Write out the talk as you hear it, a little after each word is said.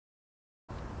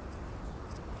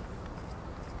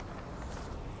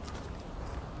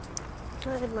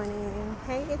Good morning.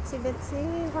 Hey, Itsy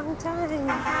Bitsy. Long time.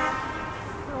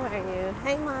 How are you?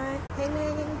 Hey, Mark. Hey,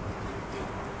 Megan.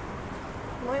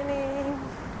 Morning.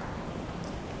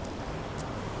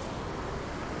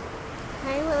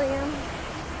 Hey, William.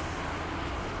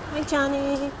 Hi,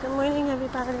 Johnny. Good morning,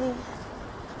 everybody.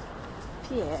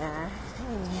 Pierre.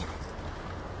 Hey.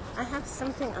 I have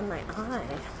something on my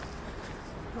eye.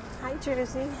 Hi,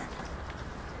 Jersey.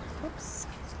 Oops.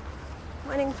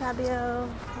 Morning, Fabio.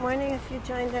 Morning, if you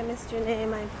joined, I missed your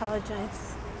name. I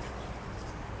apologize.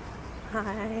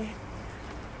 Hi.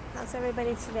 How's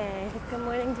everybody today? Good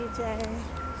morning, DJ.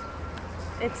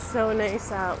 It's so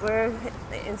nice out. We're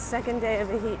in second day of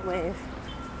a heat wave.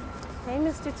 Hey,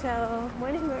 Mr. Toe.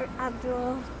 Morning,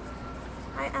 Abdul.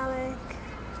 Hi, Alec.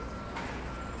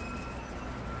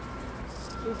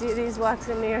 You do these walks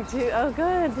in New York too? Oh,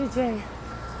 good, DJ.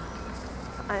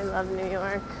 I love New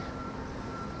York.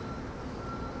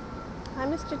 Hi,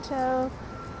 Mr. Toe.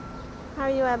 How are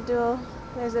you, Abdul?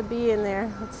 There's a bee in there.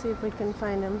 Let's see if we can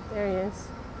find him. There he is.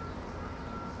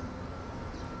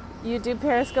 You do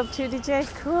Periscope too, DJ?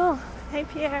 Cool. Hey,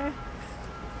 Pierre.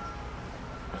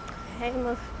 Hey,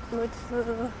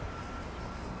 Mutfu.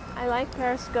 I like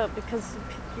Periscope because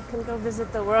you can go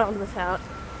visit the world without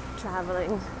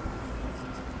traveling.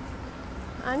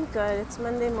 I'm good. It's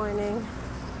Monday morning.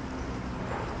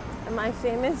 Am I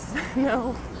famous?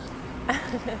 No.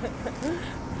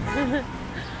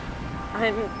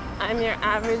 I'm your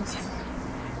average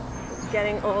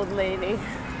getting old lady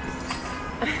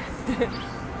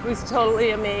who's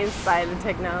totally amazed by the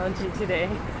technology today,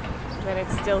 that it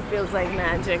still feels like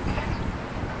magic.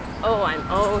 Oh, I'm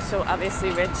so obviously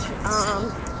rich.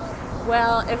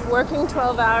 Well, if working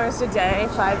 12 hours a day,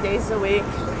 5 days a week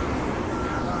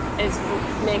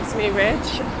makes me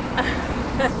rich.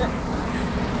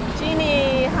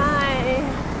 Jeannie, hi.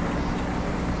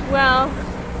 Well,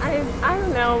 I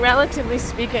don't know, relatively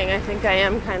speaking, I think I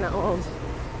am kind of old.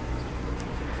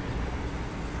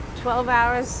 12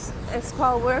 hours, it's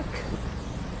called work.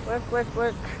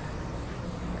 Work.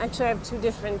 Actually, I have two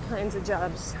different kinds of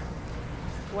jobs.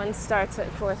 One starts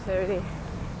at 4:30.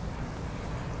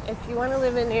 If you want to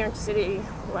live in New York City,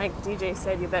 like DJ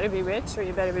said, you better be rich or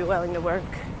you better be willing to work,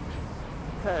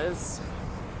 because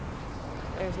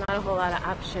there's not a whole lot of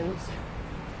options.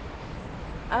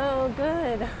 Oh,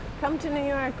 good. Come to New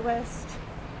York, West.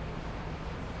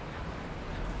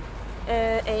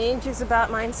 Age is about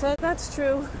mindset. That's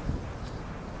true.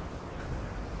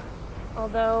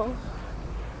 Although,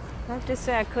 I have to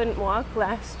say I couldn't walk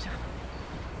last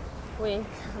week.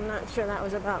 I'm not sure that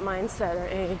was about mindset or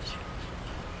age.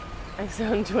 I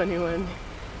sound 21.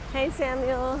 Hey,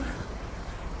 Samuel.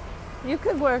 You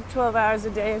could work 12 hours a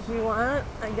day if you want,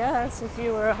 I guess, if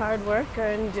you were a hard worker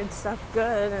and did stuff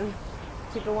good and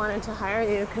people wanted to hire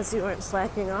you because you weren't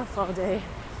slacking off all day.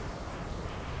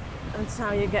 That's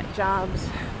how you get jobs.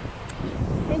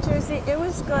 Hey, Jersey, it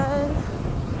was good.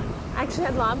 I actually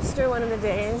had lobster one of the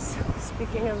days,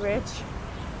 speaking of rich.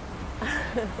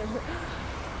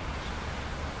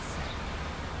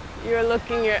 You're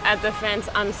at the fence.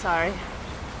 I'm sorry.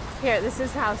 Here, this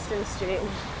is Houston Street.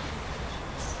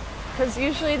 Because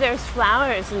usually there's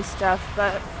flowers and stuff,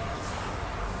 but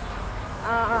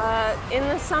in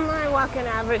the summer I walk an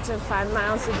average of 5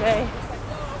 miles a day.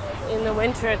 In the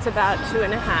winter it's about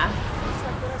 2.5.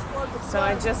 So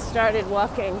I just started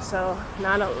walking, so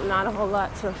not a whole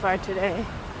lot so far today.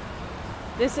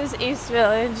 This is East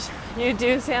Village. You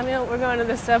do, Samuel? We're going to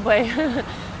the subway.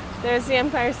 There's the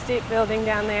Empire State Building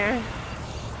down there.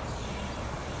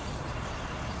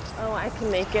 Oh, I can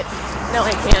make it. No,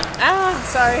 I can't. Ah,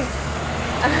 sorry.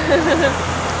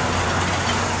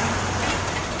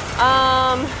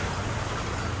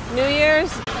 New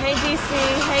Year's. Hey, DC.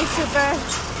 Hey, Super.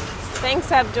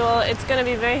 Thanks, Abdul. It's going to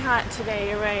be very hot today.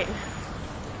 You're right.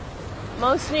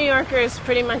 Most New Yorkers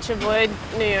pretty much avoid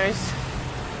New Year's.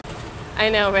 I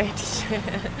know, right?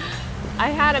 I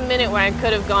had a minute where I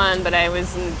could have gone, but I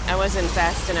wasn't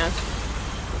fast enough.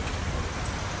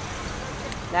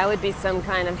 That would be some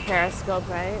kind of Periscope,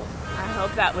 right? I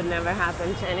hope that would never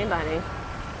happen to anybody.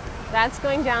 That's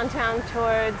going downtown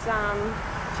towards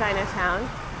Chinatown.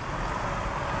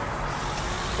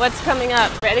 What's coming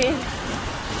up? Ready?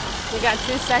 We got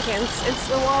 2 seconds. It's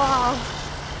the wall.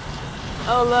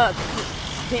 Oh, look.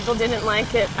 People didn't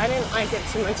like it. I didn't like it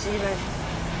too much either.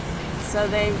 So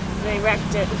they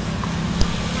wrecked it.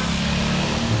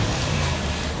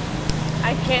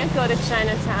 I can't go to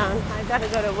Chinatown. I gotta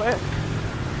go to work.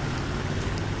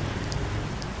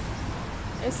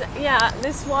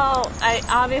 This wall,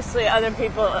 obviously other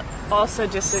people also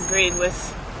disagreed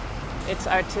with its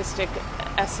artistic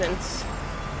essence.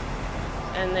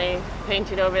 and they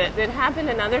painted over it. It happened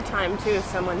another time too,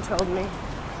 someone told me.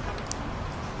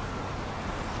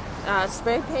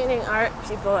 Spray painting art,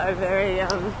 people are very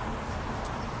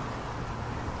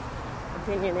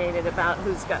opinionated about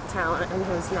who's got talent and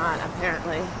who's not,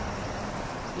 apparently.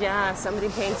 Yeah, somebody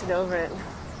painted over it,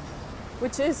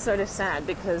 which is sort of sad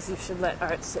because you should let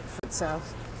art sit for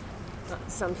itself.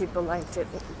 Some people liked it,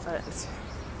 but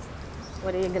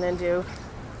what are you gonna do?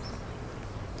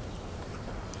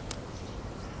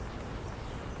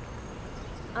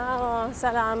 Oh,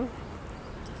 salam.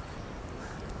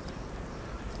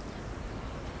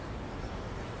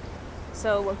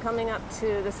 So we're coming up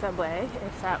to the subway,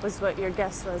 if that was what your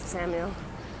guess was, Samuel.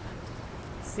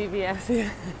 CVS.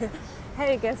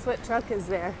 Hey, guess what truck is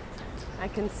there? I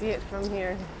can see it from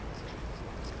here.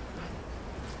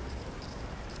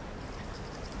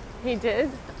 He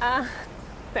did?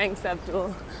 Thanks,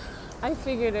 Abdul. I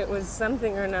figured it was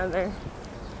something or another.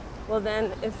 Well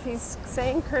then, if he's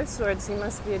saying curse words, he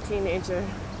must be a teenager.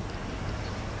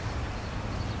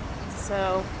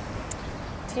 So,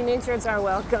 teenagers are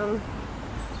welcome.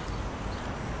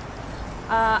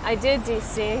 I did,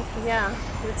 DC. Yeah,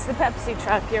 it's the Pepsi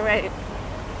truck, you're right.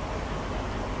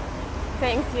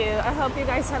 Thank you. I hope you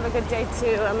guys have a good day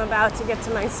too. I'm about to get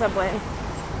to my subway.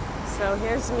 So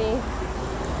here's me.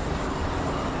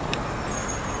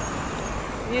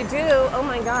 You do? Oh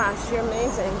my gosh, you're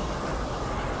amazing.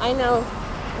 I know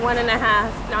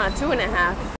 1.5, no,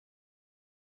 2.5.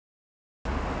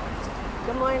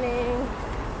 Good morning.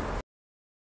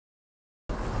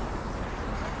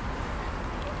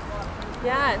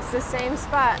 Yeah, it's the same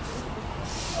spot.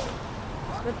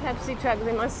 The Pepsi truck,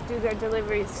 they must do their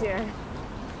deliveries here.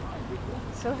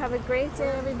 So have a great day,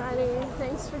 everybody.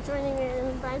 Thanks for joining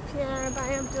in. Bye, Pierre.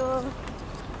 Bye, Abdul.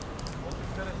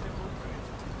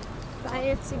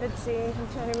 Bye, Itsy Bitsy. I'm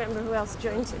trying to remember who else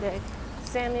joined today.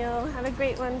 Samuel, have a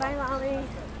great one. Bye, Lolly.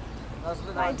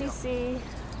 Bye, DC.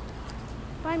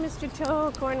 Bye, Mr.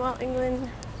 Toe, Cornwall, England.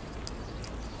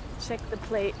 Check the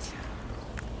plate.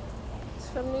 It's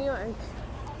from New York.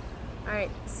 All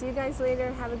right, see you guys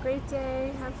later. Have a great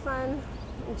day. Have fun.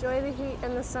 Enjoy the heat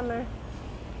and the summer.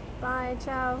 Bye,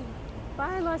 ciao.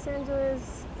 Bye, Los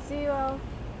Angeles. See you all.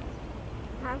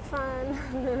 Have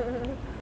fun.